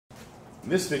In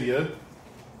this video,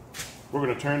 we're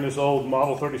going to turn this old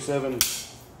Model 37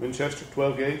 Winchester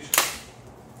 12 gauge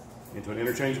into an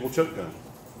interchangeable choke gun.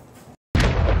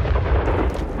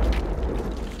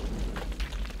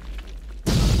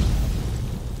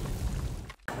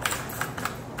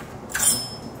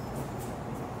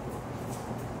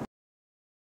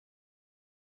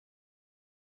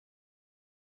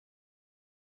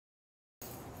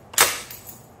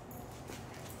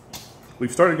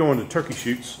 We've started going to turkey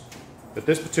shoots. At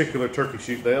this particular turkey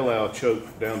shoot, they allow a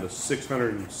choke down to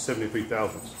 673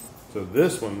 thousandths. So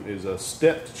this one is a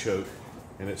stepped choke,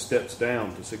 and it steps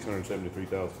down to 673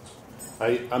 thousandths.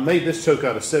 I made this choke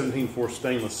out of 17/4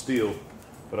 stainless steel,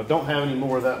 but I don't have any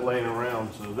more of that laying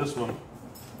around, so this one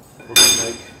we're going to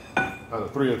make out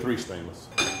of 303 stainless.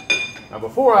 Now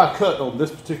before I cut on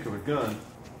this particular gun,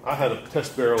 I had a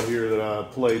test barrel here that I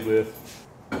played with,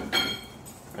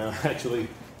 and I actually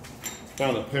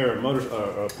found a pair of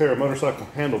motorcycle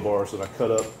handlebars that I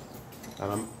cut up,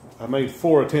 and I made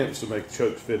 4 attempts to make the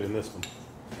choke fit in this one.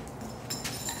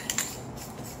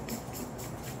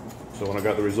 So when I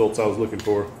got the results I was looking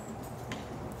for,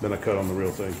 then I cut on the real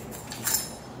thing.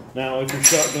 Now if your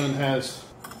shotgun has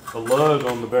a lug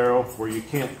on the barrel where you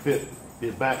can't fit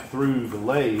it back through the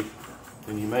lathe,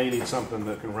 then you may need something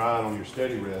that can ride on your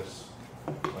steady rests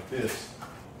like this.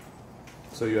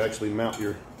 So you actually mount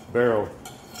your barrel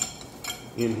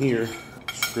in here,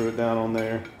 screw it down on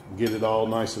there, get it all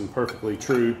nice and perfectly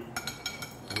true,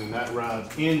 and then that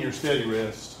rides in your steady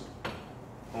rest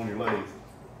on your lathe.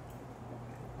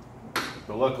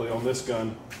 But luckily on this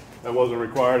gun that wasn't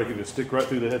required. It could just stick right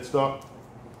through the headstock,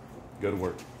 go to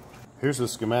work. Here's the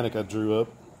schematic I drew up.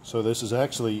 So this is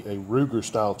actually a Ruger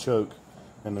style choke,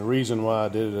 and the reason why I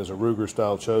did it as a Ruger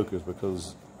style choke is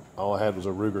because all I had was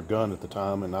a Ruger gun at the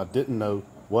time and I didn't know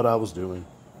what I was doing.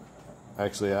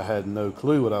 Actually, I had no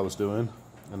clue what I was doing,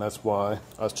 and that's why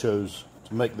I chose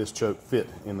to make this choke fit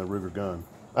in the Ruger gun.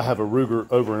 I have a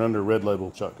Ruger over and under red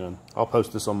label shotgun. I'll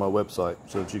post this on my website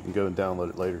so that you can go and download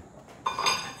it later.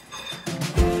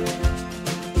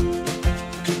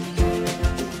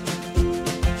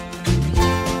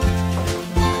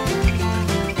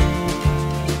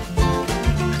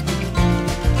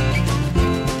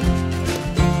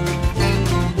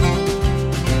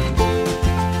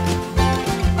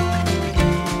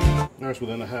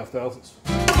 Within a 1/2 thousandths.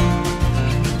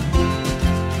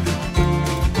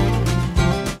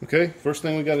 Okay, first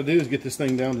thing we got to do is get this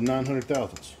thing down to 900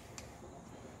 thousandths.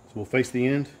 So we'll face the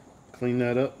end, clean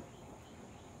that up,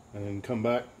 and then come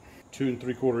back 2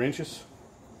 3/4 inches.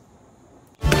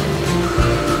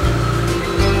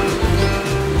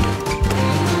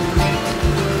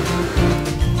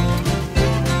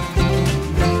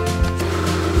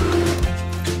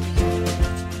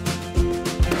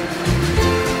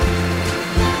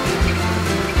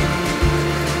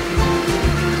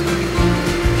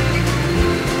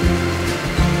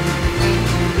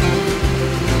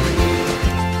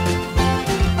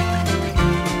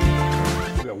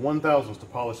 Thousandths to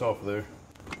polish off of there.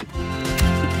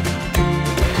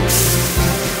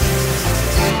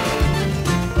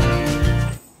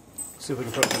 See if we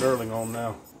can put the knurling on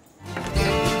now.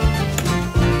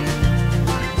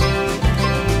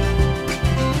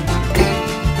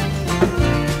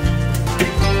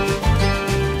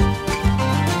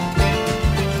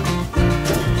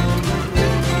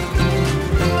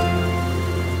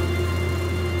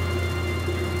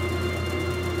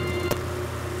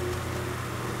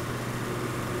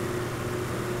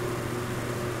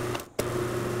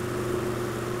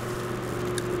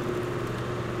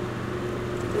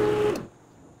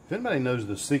 If anybody knows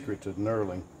the secret to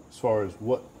knurling, as far as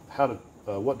what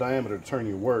diameter to turn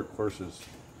your work versus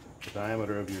the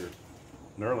diameter of your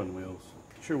knurling wheels,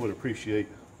 sure would appreciate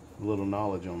a little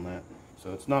knowledge on that.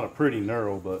 So it's not a pretty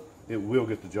knurl, but it will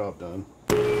get the job done.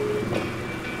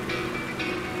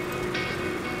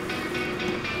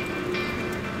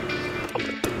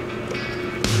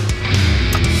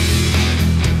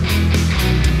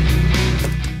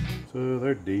 So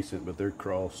they're decent, but they're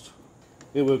crossed.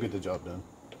 It will get the job done.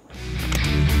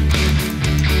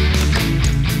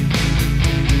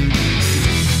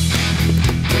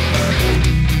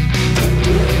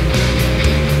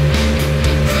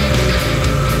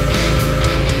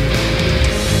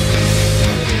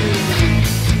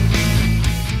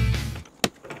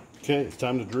 Okay, it's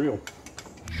time to drill.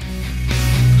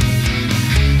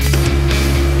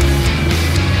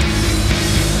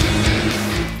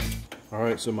 All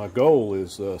right, so my goal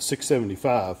is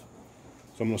 675. So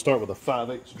I'm going to start with a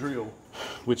 5/8 drill,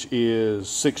 which is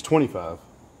 625.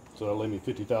 So that'll leave me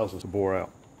 50 thousandths to bore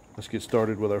out. Let's get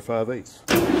started with our 5/8.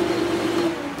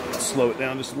 Slow it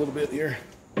down just a little bit here.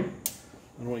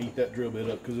 I don't want to eat that drill bit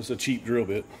up because it's a cheap drill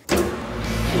bit. So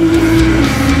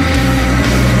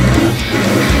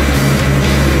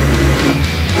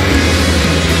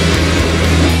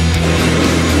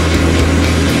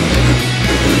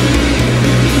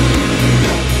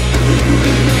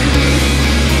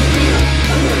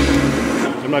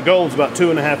my goal is about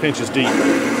 2.5 inches deep.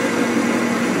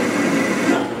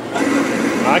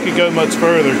 I could go much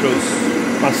further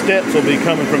because my steps will be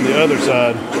coming from the other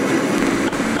side.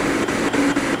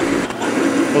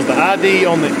 Because the ID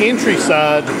on the entry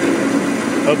side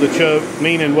of the choke,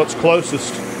 meaning what's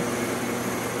closest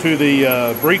to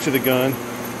the breech of the gun,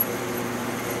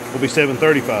 will be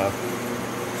 735.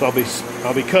 So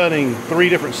I'll be cutting 3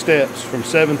 different steps from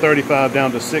 735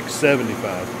 down to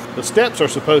 675. The steps are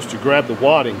supposed to grab the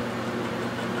wadding,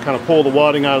 kind of pull the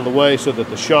wadding out of the way so that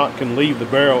the shot can leave the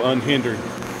barrel unhindered.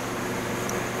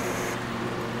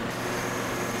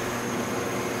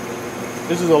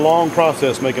 This is a long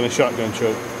process making a shotgun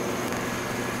choke.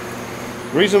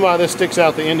 The reason why this sticks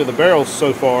out the end of the barrel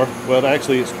so far, well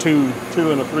actually it's 2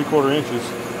 3/4 inches,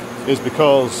 is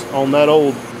because on that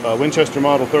old Winchester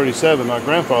Model 37, my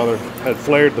grandfather had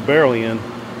flared the barrel in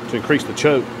to increase the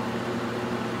choke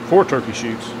for turkey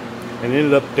shoots and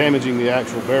ended up damaging the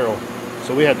actual barrel.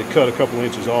 So we had to cut a couple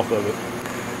inches off of it.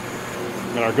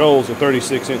 And our goal is a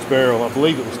 36-inch barrel. I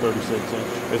believe it was 36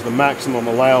 inch is the maximum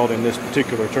allowed in this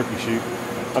particular turkey shoot.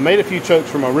 I made a few chokes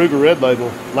for my Ruger Red Label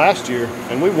last year,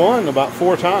 and we won about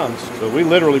 4 times. So we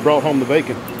literally brought home the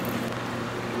bacon.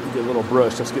 Get a little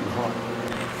brush, that's getting hot.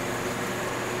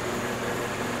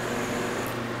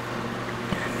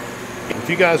 If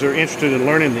you guys are interested in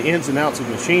learning the ins and outs of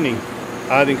machining,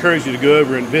 I'd encourage you to go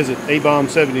over and visit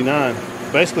A-Bomb79.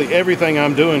 Basically everything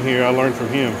I'm doing here I learned from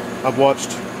him. I've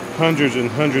watched hundreds and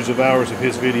hundreds of hours of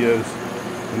his videos,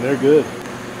 and they're good.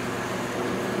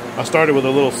 I started with a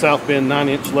little South Bend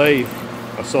 9-inch lathe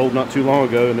I sold not too long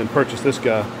ago, and then purchased this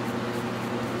guy.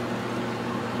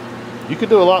 You could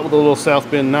do a lot with a little South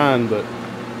Bend 9, but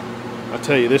I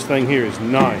tell you, this thing here is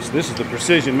nice. This is the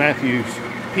Precision Matthews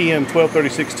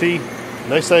PM-1236T.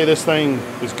 They say this thing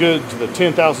is good to the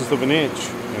 10,000th of an inch.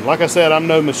 And like I said, I'm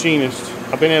no machinist.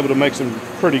 I've been able to make some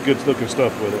pretty good looking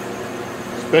stuff with it,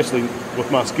 especially with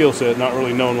my skill set, not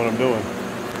really knowing what I'm doing.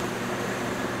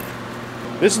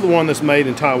 This is the one that's made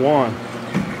in Taiwan,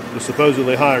 the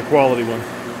supposedly higher quality one.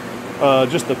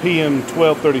 Just the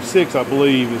PM-1236, I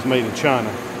believe, is made in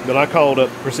China. But I called up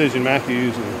Precision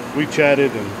Matthews and we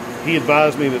chatted, and he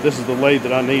advised me that this is the lathe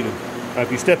that I needed. Now,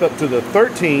 if you step up to the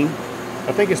 13,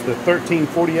 I think it's the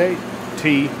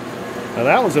 1348T. Now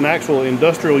that one's an actual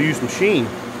industrial use machine.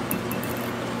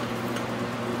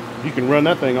 You can run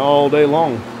that thing all day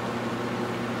long.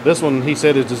 This one, he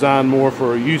said, is designed more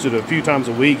for use it a few times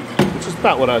a week, which is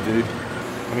about what I do.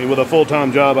 I mean, with a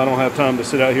full-time job, I don't have time to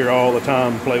sit out here all the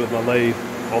time and play with my lathe,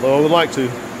 although I would like to.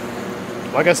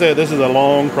 Like I said, this is a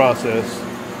long process.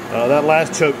 That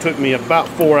last choke took me about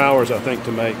 4 hours, I think,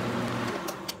 to make.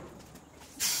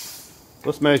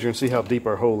 Let's measure and see how deep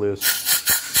our hole is.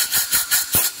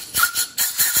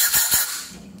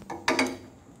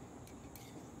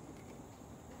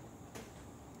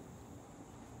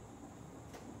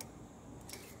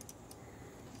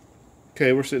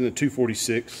 Okay, we're sitting at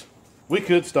 246. We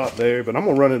could stop there, but I'm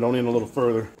gonna run it on in a little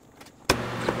further.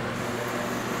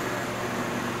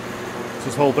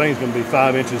 This whole thing's gonna be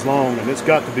 5 inches long, and it's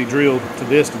got to be drilled to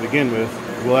this to begin with.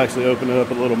 We'll actually open it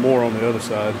up a little more on the other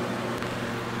side.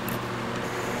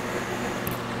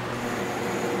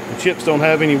 The chips don't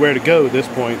have anywhere to go at this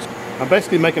point. I'm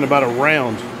basically making about a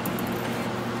round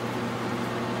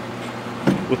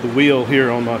with the wheel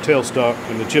here on my tailstock,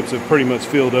 and the chips have pretty much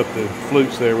filled up the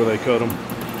flutes there where they cut them.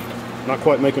 Not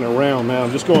quite making a round now,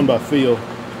 I'm just going by feel.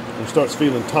 When it starts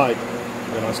feeling tight,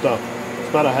 then I stop. It's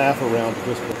about a half a round at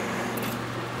this point.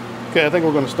 Okay, I think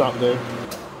we're going to stop there.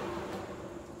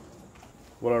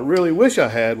 What I really wish I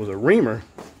had was a reamer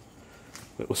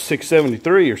that was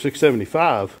 673 or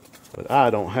 675, but I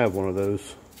don't have one of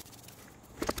those.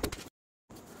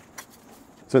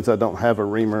 Since I don't have a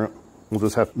reamer, we'll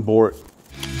just have to bore it.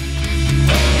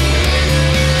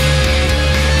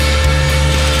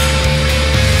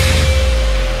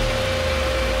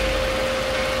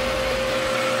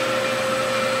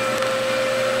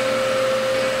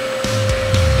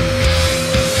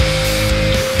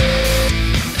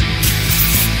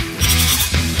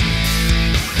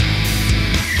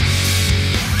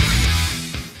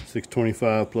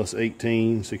 $625 plus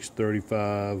 18,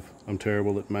 $635. I'm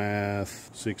terrible at math.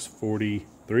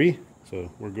 $643. So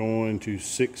we're going to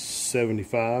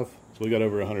 $675. So we got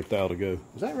over 100 thou to go.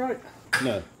 Is that right?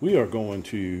 No, we are going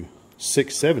to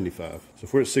 675. So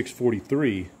if we're at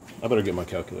 643, I better get my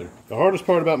calculator. The hardest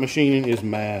part about machining is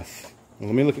math. Now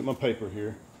let me look at my paper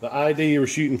here. The ID, we're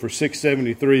shooting for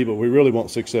 673, but we really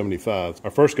want 675. Our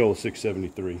first goal is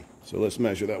 673. So let's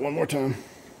measure that one more time.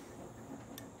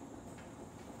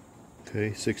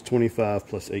 Okay, 625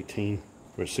 plus 18.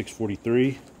 We're at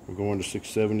 643. We're going to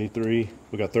 673.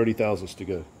 We got 30 thousandths to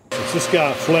go. Since this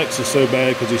guy flexes so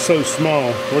bad because he's so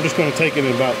small, we're just going to take it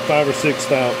in about 5 or 6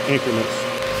 thou increments.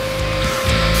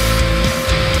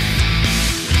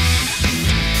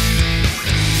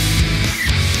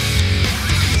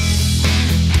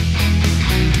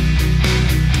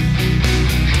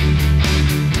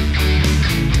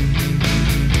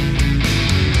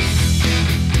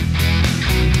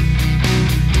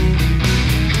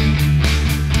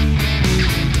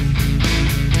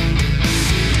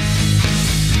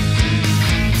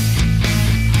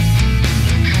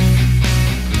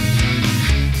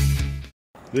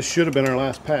 This should have been our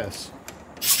last pass.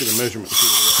 Let's get a measurement.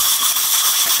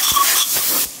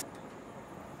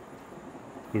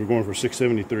 We were going for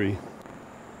 673.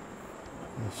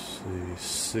 Let's see,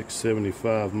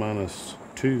 675 minus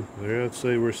 2. There, I'd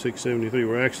say we're 673.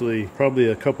 We're actually probably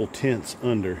a couple tenths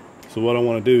under. So what I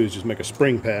want to do is just make a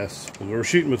spring pass. We're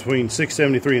shooting between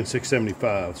 673 and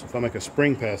 675. So if I make a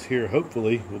spring pass here,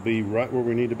 hopefully we'll be right where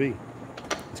we need to be.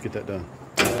 Let's get that done.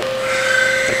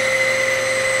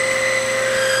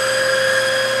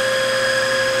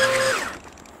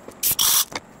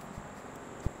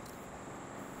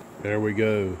 There we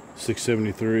go,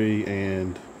 673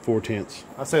 and 4 tenths.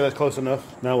 I'd say that's close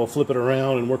enough. Now we'll flip it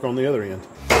around and work on the other end.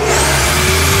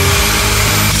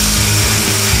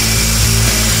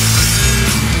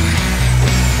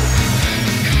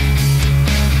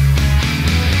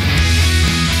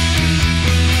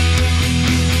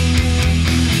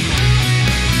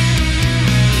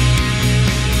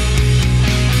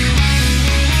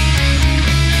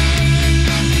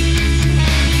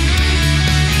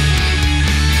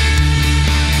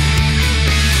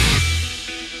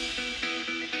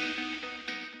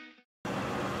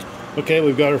 Okay,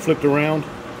 we've got her flipped around.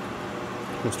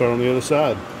 We'll start on the other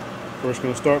side. First,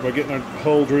 going to start by getting our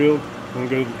hole drilled. I'm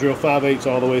going to go drill 5/8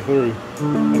 all the way through.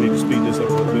 I need to speed this up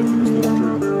a little bit for this little